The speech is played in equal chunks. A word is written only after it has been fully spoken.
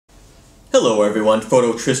Hello everyone,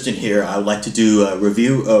 Photo Tristan here. I would like to do a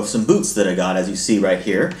review of some boots that I got, as you see right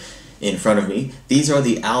here in front of me. These are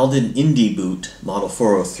the Alden Indy boot, model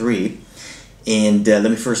 403. And let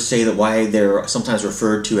me first say that why they're sometimes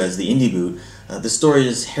referred to as the Indy boot. The story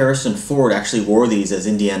is Harrison Ford actually wore these as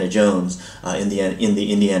Indiana Jones in the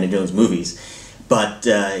Indiana Jones movies. But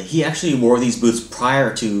he actually wore these boots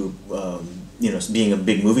prior to being a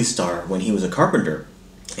big movie star when he was a carpenter.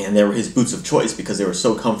 And they were his boots of choice because they were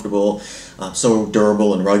so comfortable, so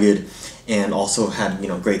durable and rugged, and also had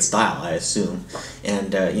great style, I assume.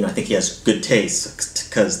 And I think he has good taste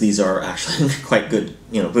because these are actually quite good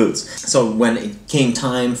boots. So when it came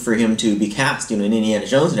time for him to be cast in Indiana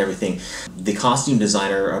Jones and everything, the costume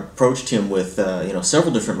designer approached him with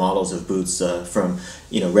several different models of boots from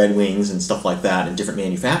Red Wings and stuff like that, and different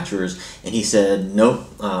manufacturers. And he said, nope,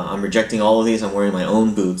 I'm rejecting all of these. I'm wearing my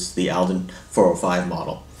own boots, the Alden 405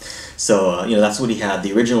 model. So that's what he had.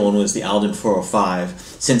 The original one was the Alden 405.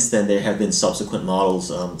 Since then there have been subsequent models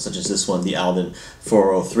such as this one, the Alden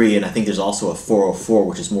 403, and I think there's also a 404,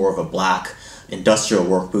 which is more of a black industrial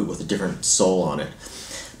work boot with a different sole on it.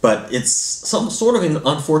 But it's some sort of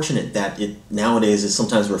unfortunate that it nowadays is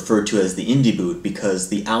sometimes referred to as the Indy boot, because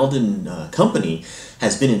the Alden company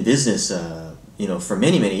has been in business for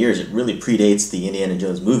many, many years. It really predates the Indiana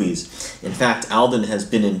Jones movies. In fact, Alden has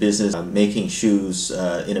been in business making shoes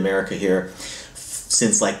in America here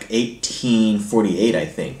since like 1848, I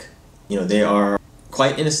think. They are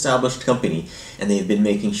quite an established company, and they've been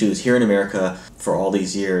making shoes here in America for all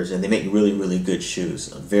these years, and they make really, really good shoes.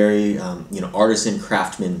 Very, artisan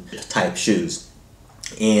craftsman type shoes.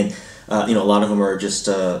 And a lot of them are just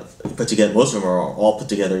put together. Most of them are all put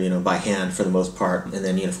together, by hand for the most part. And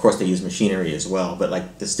then, of course, they use machinery as well. But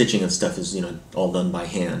like the stitching and stuff is, all done by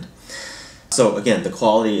hand. So again, the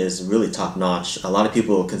quality is really top notch. A lot of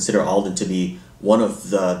people consider Alden to be one of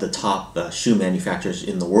the top shoe manufacturers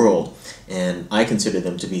in the world, and I consider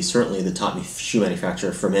them to be certainly the top shoe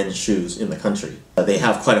manufacturer for men's shoes in the country. They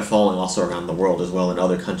have quite a following also around the world as well in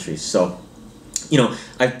other countries. So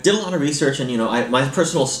I did a lot of research, and my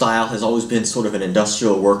personal style has always been sort of an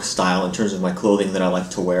industrial work style in terms of my clothing that I like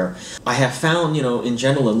to wear. I have found, in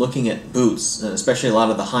general, in looking at boots, especially a lot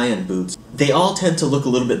of the high-end boots, they all tend to look a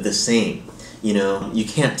little bit the same. You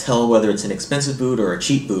can't tell whether it's an expensive boot or a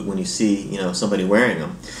cheap boot when you see, somebody wearing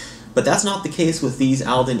them. But that's not the case with these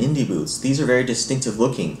Alden Indy boots. These are very distinctive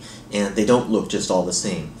looking, and they don't look just all the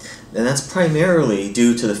same. And that's primarily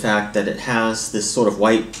due to the fact that it has this sort of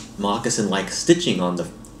white moccasin-like stitching on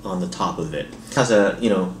the top of it. It has a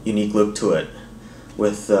unique look to it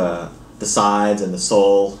with the sides and the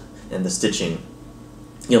sole and the stitching.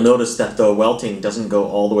 You'll notice that the welting doesn't go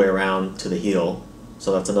all the way around to the heel,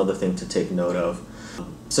 so that's another thing to take note of.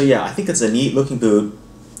 So yeah, I think it's a neat looking boot,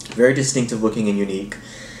 very distinctive looking and unique.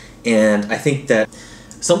 And I think that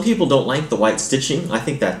some people don't like the white stitching. I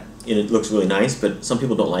think that it looks really nice, but some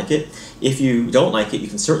people don't like it. If you don't like it, you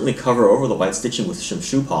can certainly cover over the white stitching with some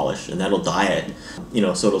shoe polish, and that'll dye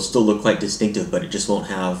it, so it'll still look quite distinctive, but it just won't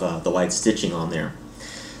have the white stitching on there.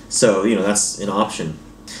 So, that's an option.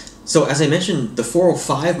 So, as I mentioned, the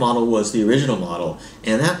 405 model was the original model,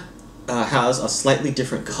 and that has a slightly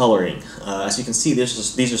different coloring. As you can see,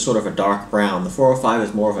 these are sort of a dark brown. The 405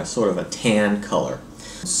 is more of a sort of a tan color.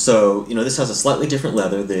 So, this has a slightly different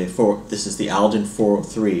leather. This is the Alden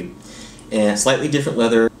 403, and slightly different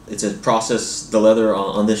leather. It's a process. The leather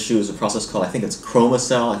on this shoe is a process called, I think it's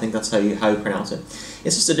chromacell. I think that's how you pronounce it.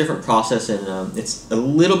 It's just a different process, and it's a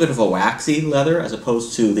little bit of a waxy leather as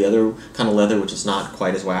opposed to the other kind of leather, which is not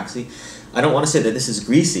quite as waxy. I don't want to say that this is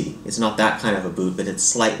greasy. It's not that kind of a boot, but it's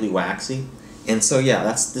slightly waxy. And so yeah,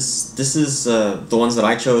 this is the ones that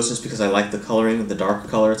I chose just because I like the coloring, the darker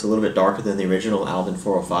color. It's a little bit darker than the original Alden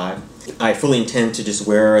 405. I fully intend to just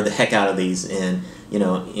wear the heck out of these, and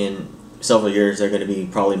in several years they're going to be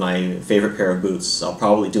probably my favorite pair of boots. I'll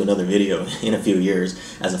probably do another video in a few years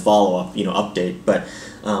as a follow-up, update. But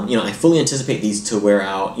I fully anticipate these to wear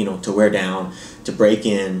out, to wear down, to break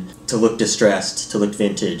in, to look distressed, to look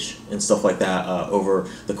vintage, and stuff like that over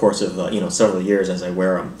the course of several years as I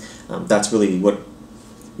wear them. That's really what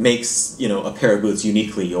makes a pair of boots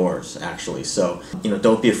uniquely yours, actually. So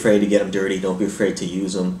don't be afraid to get them dirty. Don't be afraid to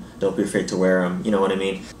use them. Don't be afraid to wear them. You know what I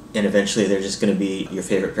mean? And eventually they're just going to be your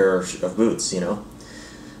favorite pair of boots.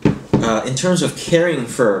 In terms of caring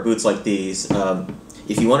for boots like these,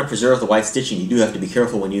 if you want to preserve the white stitching, you do have to be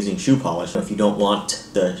careful when using shoe polish. If you don't want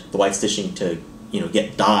the white stitching to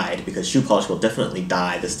get dyed, because shoe polish will definitely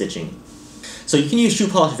dye the stitching. So you can use shoe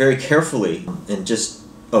polish very carefully and just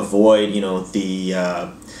avoid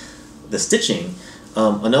the stitching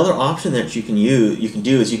Another option that you can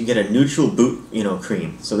do is you can get a neutral boot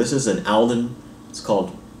cream. So this is an Alden. It's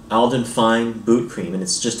called Alden Fine Boot Cream, and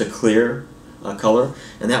it's just a clear color,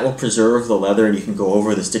 and that will preserve the leather, and you can go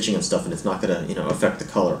over the stitching and stuff, and it's not going to affect the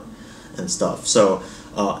color and stuff. So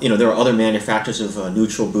there are other manufacturers of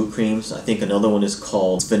neutral boot creams. I think another one is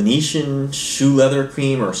called Venetian Shoe Leather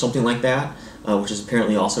Cream or something like that, which is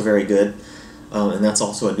apparently also very good, and that's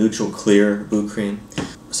also a neutral clear boot cream.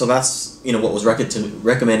 So that's what was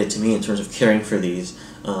recommended to me in terms of caring for these,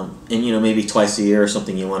 and maybe twice a year or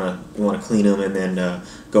something you want to clean them and then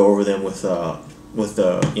go over them with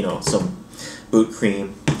some boot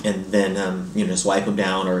cream, and then just wipe them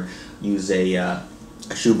down, or use a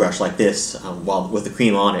shoe brush like this while with the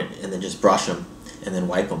cream on it, and then just brush them and then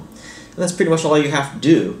wipe them. And that's pretty much all you have to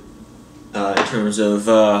do in terms of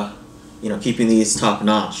keeping these top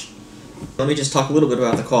notch. Let me just talk a little bit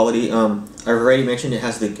about the quality. I've already mentioned it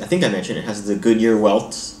has the Goodyear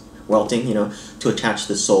welting, to attach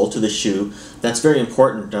the sole to the shoe. That's very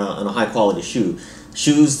important on a high quality shoe.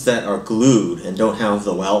 Shoes that are glued and don't have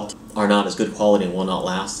the welt are not as good quality and will not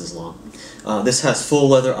last as long. This has full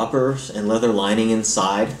leather uppers and leather lining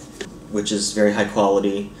inside, which is very high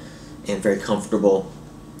quality and very comfortable.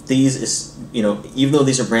 These even though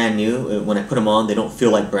these are brand new, when I put them on, they don't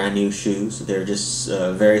feel like brand new shoes. They're just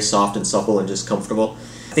very soft and supple and just comfortable.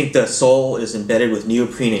 I think the sole is embedded with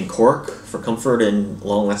neoprene and cork for comfort and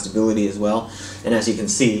long lastability as well. And as you can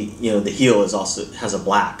see, the heel has a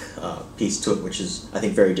black piece to it, which is, I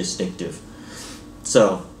think, very distinctive.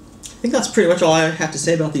 So I think that's pretty much all I have to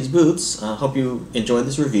say about these boots. I hope you enjoyed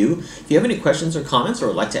this review. If you have any questions or comments or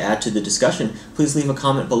would like to add to the discussion, please leave a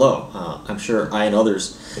comment below. I'm sure I and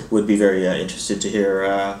others would be very interested to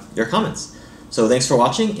hear your comments. So thanks for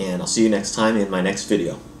watching, and I'll see you next time in my next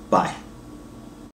video. Bye.